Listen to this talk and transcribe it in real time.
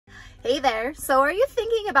Hey there. So are you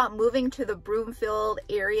thinking about moving to the Broomfield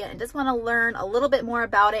area and just want to learn a little bit more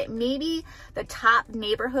about it? Maybe the top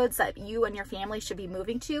neighborhoods that you and your family should be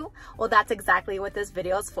moving to? Well, that's exactly what this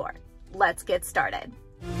video is for. Let's get started.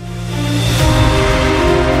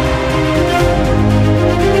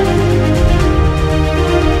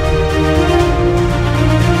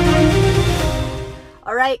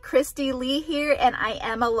 All right, Kristy Lee here, and I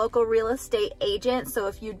am a local real estate agent. So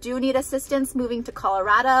if you do need assistance moving to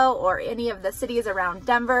Colorado or any of the cities around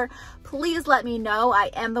Denver, please let me know.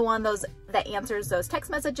 I am the one that answers those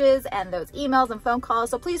text messages and those emails and phone calls.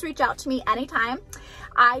 So please reach out to me anytime.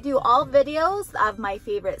 I do all videos of my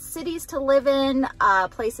favorite cities to live in,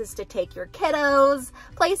 places to take your kiddos,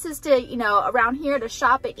 places to, around here to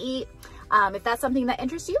shop and eat. If that's something that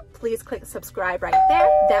interests you, please click subscribe right there.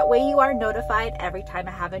 That way you are notified every time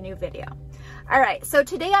I have a new video. All right, so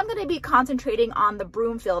today I'm going to be concentrating on the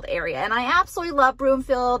Broomfield area, and I absolutely love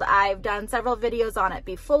Broomfield. I've done several videos on it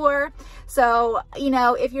before. So,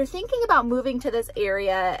 if you're thinking about moving to this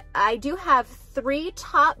area, I do have 3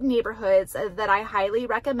 top neighborhoods that I highly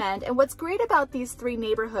recommend. And what's great about these 3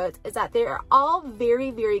 neighborhoods is that they're all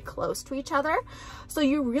very, very close to each other. So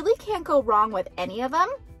you really can't go wrong with any of them.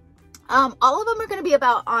 All of them are going to be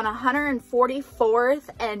about on 144th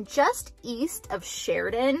and just east of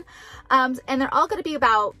Sheridan. And they're all going to be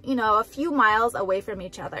about, a few miles away from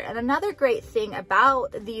each other. And another great thing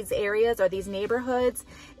about these areas or these neighborhoods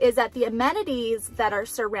is that the amenities that are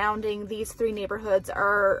surrounding these 3 neighborhoods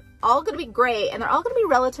are all going to be great, and they're all going to be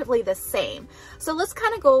relatively the same. So let's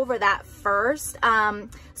kind of go over that first.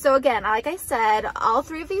 So again, like I said, all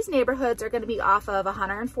 3 of these neighborhoods are going to be off of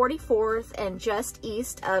 144th and just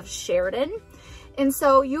east of Sheridan. And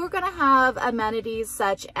so you're going to have amenities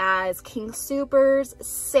such as King Soopers,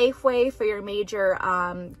 Safeway for your major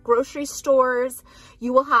grocery stores.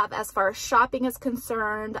 You will have, as far as shopping is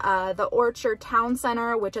concerned, the Orchard Town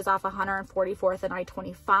Center, which is off 144th and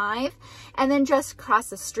I-25. And then just across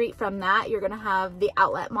the street from that, you're going to have the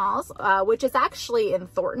outlet malls, which is actually in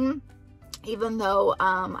Thornton. Even though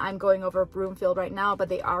I'm going over Broomfield right now, but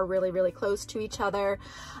they are really, really close to each other.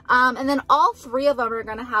 And then all 3 of them are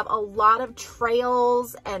going to have a lot of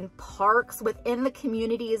trails and parks within the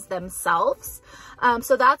communities themselves.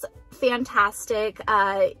 So that's fantastic.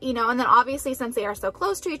 And then obviously, since they are so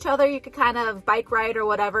close to each other, you could kind of bike ride or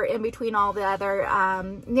whatever in between all the other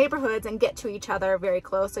neighborhoods and get to each other very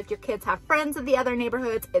close. So if your kids have friends in the other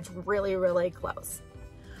neighborhoods, it's really, really close.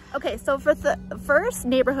 Okay, so for the first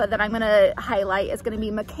neighborhood that I'm going to highlight is going to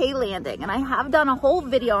be McKay Landing. And I have done a whole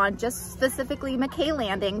video on just specifically McKay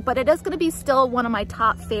Landing, but it is going to be still one of my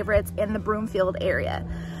top favorites in the Broomfield area.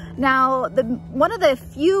 Now, one of the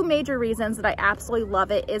few major reasons that I absolutely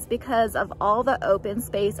love it is because of all the open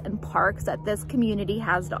space and parks that this community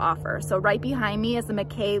has to offer. So right behind me is the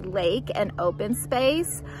McKay Lake and open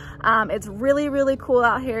space. It's really, really cool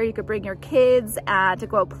out here. You could bring your kids to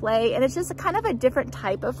go play, and it's just kind of a different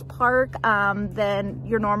type of park than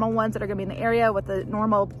your normal ones that are gonna be in the area with the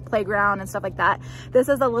normal playground and stuff like that. This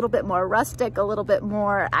is a little bit more rustic, a little bit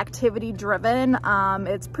more activity driven.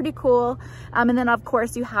 It's pretty cool. And then of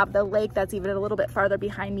course you have the lake that's even a little bit farther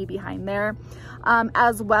behind me behind there,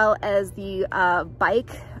 as well as the bike.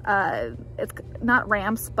 It's not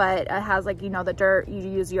ramps, but it has the dirt you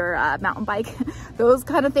use your mountain bike, those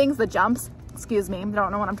kind of things, the jumps, excuse me, I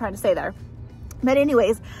don't know what I'm trying to say there. But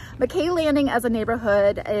anyways, McKay Landing as a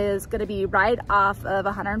neighborhood is going to be right off of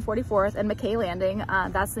 144th and McKay Landing.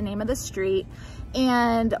 That's the name of the street.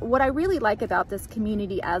 And what I really like about this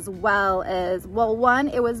community as well is, well, one,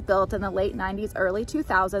 it was built in the late 90s, early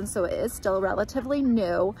 2000s, so it is still relatively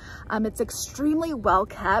new. It's extremely well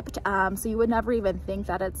kept, so you would never even think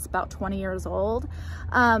that it's about 20 years old.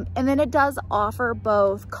 And then it does offer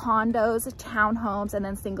both condos, townhomes, and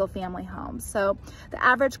then single family homes. So the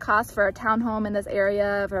average cost for a townhome in this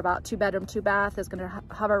area for about 2-bedroom, 2-bath is going to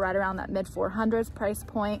hover right around that mid 400s price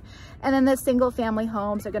point. And then the single family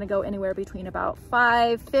homes are going to go anywhere between about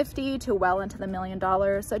 $550 to well into the $1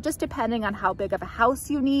 million. So just depending on how big of a house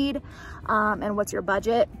you need and what's your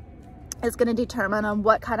budget is going to determine on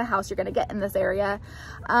what kind of house you're going to get in this area.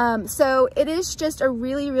 So it is just a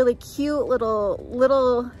really, really cute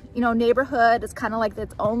little neighborhood. It's kind of like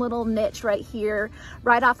its own little niche right here,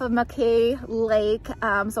 right off of McKay Lake.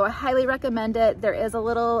 So I highly recommend it. There is a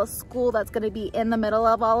little school that's going to be in the middle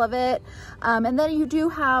of all of it. And then you do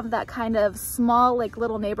have that kind of small,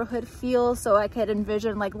 little neighborhood feel. So I could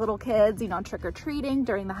envision little kids, trick-or-treating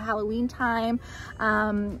during the Halloween time.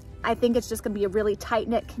 I think it's just going to be a really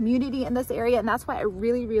tight-knit community in this area, and that's why I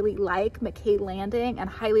really, really like McKay Landing and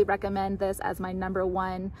highly recommend this as my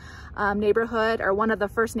 #1 neighborhood, or one of the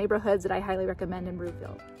first neighborhoods that I highly recommend in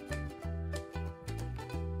Broomfield.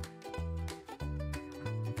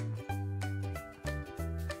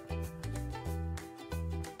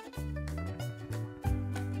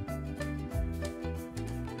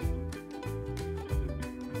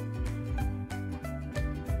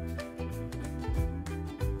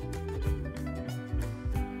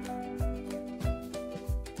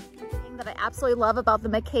 absolutely love about the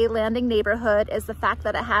McKay Landing neighborhood is the fact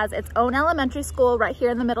that it has its own elementary school right here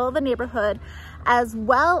in the middle of the neighborhood, as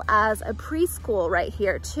well as a preschool right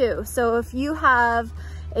here too. So if you have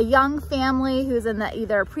a young family who's in the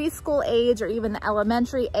either preschool age or even the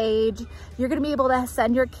elementary age, you're gonna be able to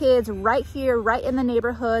send your kids right here, right in the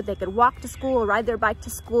neighborhood. They could walk to school, ride their bike to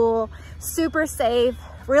school, super safe,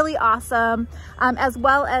 really awesome. As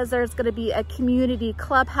well as there's gonna be a community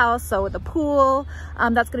clubhouse, so with a pool,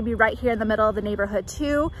 that's gonna be right here in the middle of the neighborhood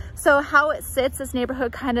too. So how it sits, this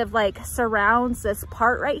neighborhood kind of like surrounds this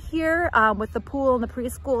part right here with the pool and the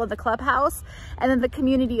preschool and the clubhouse. And then the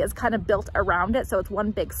community is kind of built around it, so it's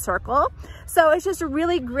one big circle. So it's just a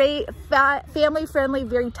really great, family-friendly,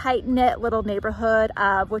 very tight-knit little neighborhood,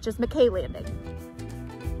 which is McKay Landing.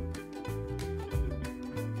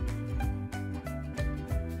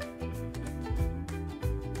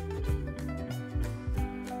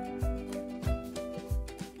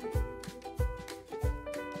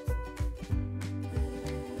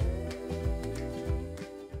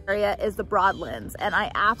 Area is the Broadlands, and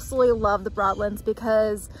I absolutely love the Broadlands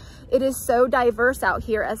because it is so diverse out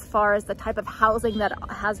here as far as the type of housing that it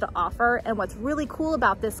has to offer. And what's really cool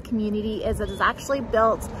about this community is it is actually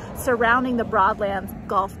built surrounding the Broadlands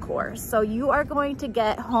golf course. So you are going to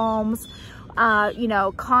get homes, you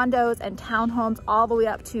know, condos and townhomes all the way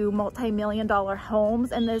up to multi-million-dollar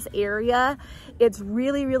homes in this area. It's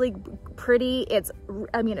really, really pretty.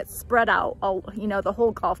 I mean, it's spread out, you know, the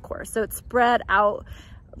whole golf course. So it's spread out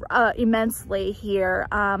immensely here.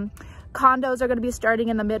 Condos are going to be starting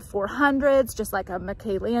in the mid 400s, just like a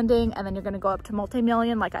McKay Landing, and then you're going to go up to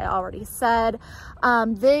multi-million, like I already said.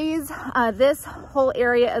 This whole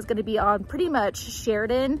area is going to be on pretty much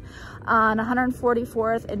Sheridan, on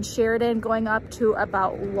 144th and Sheridan, going up to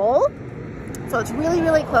about Lowell. So it's really,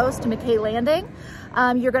 really close to McKay Landing.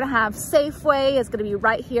 You're gonna have Safeway, is gonna be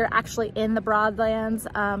right here actually in the Broadlands.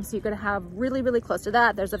 So you're gonna have really, really close to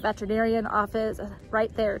that. There's a veterinarian office right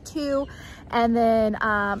there too. And then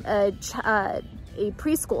a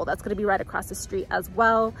preschool that's gonna be right across the street as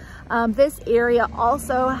well. This area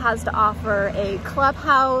also has to offer a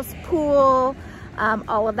clubhouse, pool,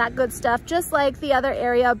 all of that good stuff, just like the other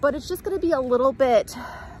area, but it's just gonna be a little bit,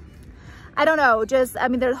 I don't know, I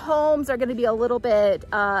mean, their homes are gonna be a little bit,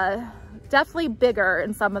 definitely bigger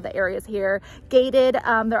in some of the areas here. Gated,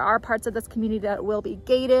 there are parts of this community that will be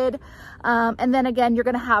gated. And then again, you're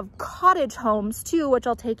gonna have cottage homes too, which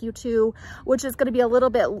I'll take you to, which is gonna be a little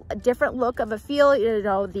bit a different look of a feel. You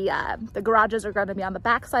know, the garages are gonna be on the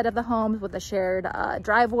back side of the homes with a shared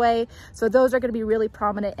driveway. So those are gonna be really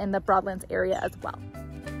prominent in the Broadlands area as well.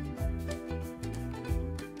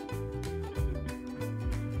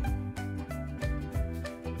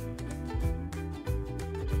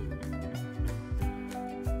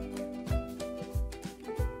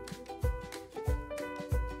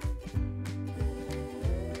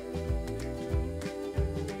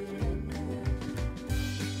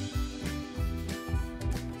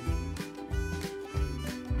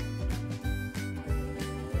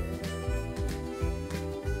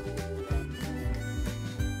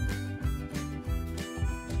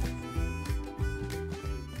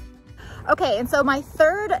 Okay, and so my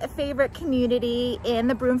third favorite community in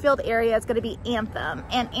the Broomfield area is going to be Anthem.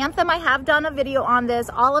 And Anthem, I have done a video on this,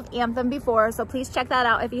 all of Anthem before, so please check that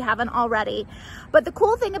out if you haven't already. But the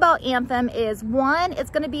cool thing about Anthem is, one, it's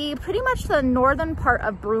going to be pretty much the northern part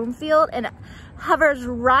of Broomfield, and it hovers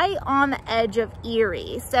right on the edge of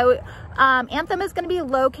Erie. So Anthem is going to be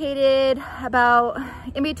located about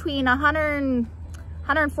in between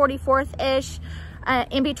 144th-ish,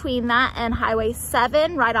 in between that and Highway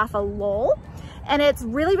 7, right off of Lowell. And it's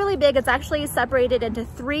really, really big. It's actually separated into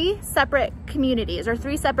 3 separate communities, or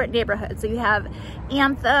 3 separate neighborhoods. So you have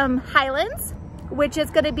Anthem Highlands, which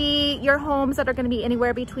is gonna be your homes that are gonna be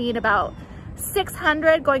anywhere between about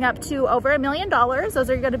 $600 going up to over $1 million.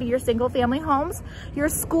 Those are going to be your single family homes. Your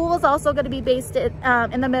school is also going to be based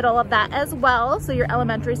in the middle of that as well. So your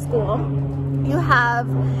elementary school. You have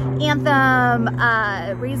Anthem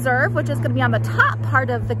Reserve, which is going to be on the top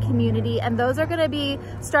part of the community. And those are going to be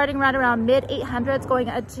starting right around mid 800s going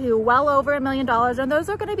up to well over $1 million. And those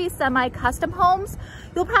are going to be semi-custom homes.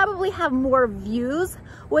 You'll probably have more views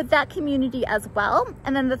with that community as well.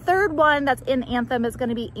 And then the third one that's in Anthem is going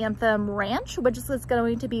to be Anthem Ranch, which is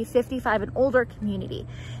going to be 55 and older community.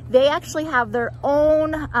 They actually have their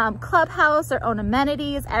own clubhouse, their own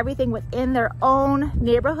amenities, everything within their own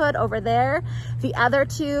neighborhood over there. The other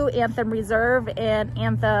two, Anthem Reserve and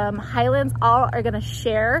Anthem Highlands, all are gonna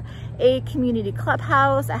share a community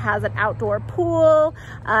clubhouse. It has an outdoor pool,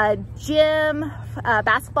 a gym,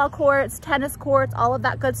 basketball courts, tennis courts, all of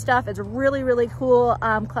that good stuff. It's a really, really cool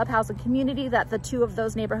clubhouse and community that the two of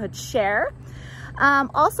those neighborhoods share.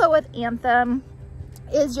 Also with Anthem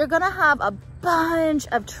is you're gonna have a bunch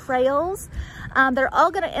of trails. They're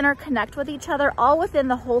all going to interconnect with each other, all within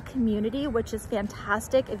the whole community, which is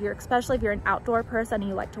fantastic. Especially if you're an outdoor person and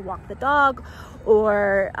you like to walk the dog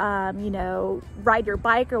or, you know, ride your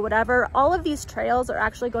bike or whatever, all of these trails are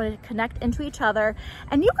actually going to connect into each other,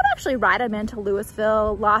 and you could actually ride them into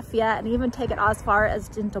Louisville, Lafayette, and even take it as far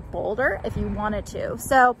as into Boulder if you wanted to.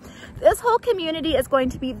 So this whole community is going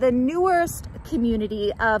to be the newest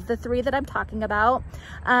community of the three that I'm talking about.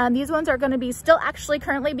 These ones are going to be still actually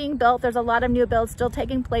currently being built. There's a lot of new builds still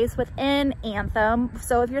taking place within Anthem.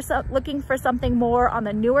 So if you're looking for something more on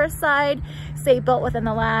the newer side, say built within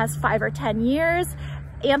the last 5 or 10 years,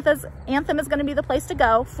 Anthem is going to be the place to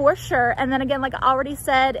go for sure. And then again, like I already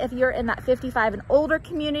said, if you're in that 55 and older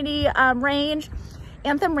community range,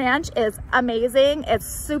 Anthem Ranch is amazing. It's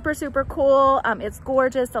super, super cool. It's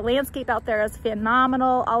gorgeous. The landscape out there is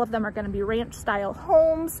phenomenal. All of them are going to be ranch style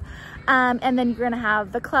homes. And then you're going to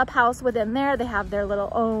have the clubhouse within there. They have their little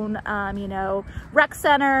own, you know, rec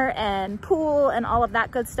center and pool and all of that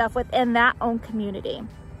good stuff within that own community.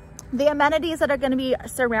 The amenities that are going to be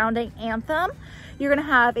surrounding Anthem, you're going to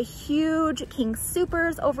have a huge King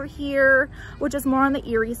Soopers over here, which is more on the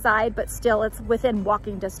Erie side, but still it's within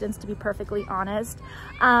walking distance, to be perfectly honest.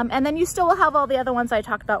 And then you still will have all the other ones I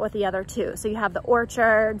talked about with the other two. So you have the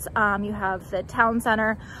orchards, you have the town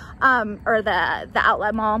center, or the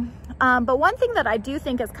outlet mall. But one thing that I do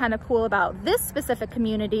think is kind of cool about this specific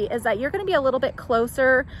community is that you're going to be a little bit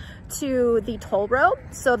closer to the toll road,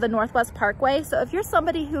 so the Northwest Parkway. So if you're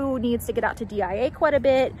somebody who needs to get out to DIA quite a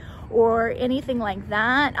bit or anything like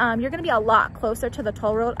that, you're going to be a lot closer to the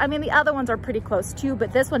toll road. I mean, the other ones are pretty close too,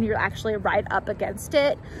 but this one you're actually right up against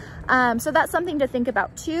it. So that's something to think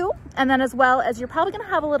about too. And then as well as you're probably going to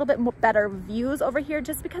have a little bit more better views over here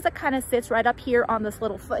just because it kind of sits right up here on this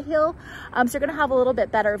little foothill. So you're going to have a little bit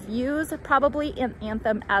better views probably in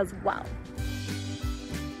Anthem as well.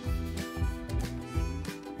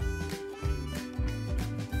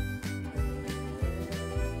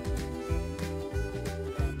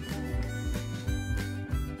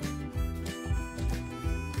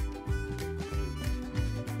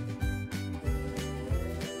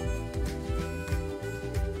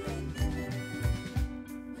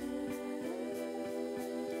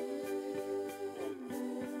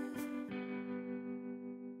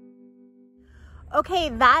 Okay,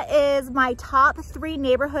 that is my top 3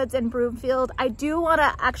 neighborhoods in Broomfield. I do want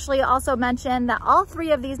to actually also mention that all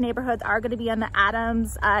 3 of these neighborhoods are going to be in the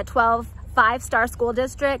Adams 12 5-star school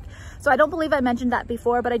district. So I don't believe I mentioned that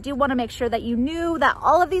before, but I do want to make sure that you knew that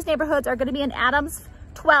all of these neighborhoods are going to be in Adams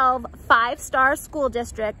 12 5-star school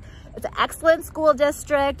district. It's an excellent school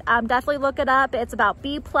district. Definitely look it up. It's about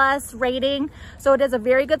B+ rating. So it is a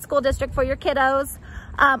very good school district for your kiddos.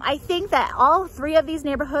 I think that all 3 of these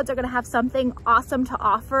neighborhoods are going to have something awesome to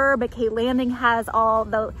offer. McKay Landing has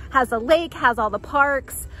the lake, has all the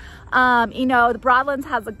parks. You know, the Broadlands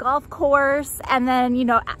has a golf course, and then, you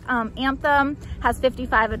know, Anthem has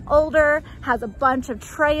 55 and older, has a bunch of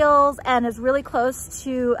trails, and is really close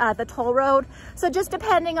to the toll road. So just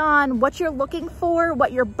depending on what you're looking for,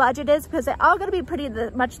 what your budget is, because they're all going to be pretty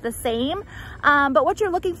much the same, but what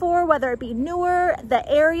you're looking for, whether it be newer, the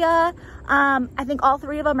area, I think all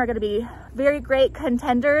 3 of them are going to be very great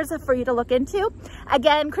contenders for you to look into.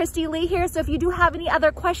 Again, Kristy Lee here. So if you do have any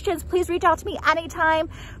other questions, please reach out to me anytime.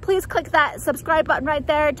 Please click that subscribe button right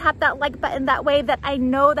there. Tap that like button. That way that I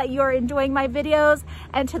know that you're enjoying my videos.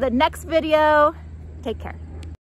 And to the next video, take care.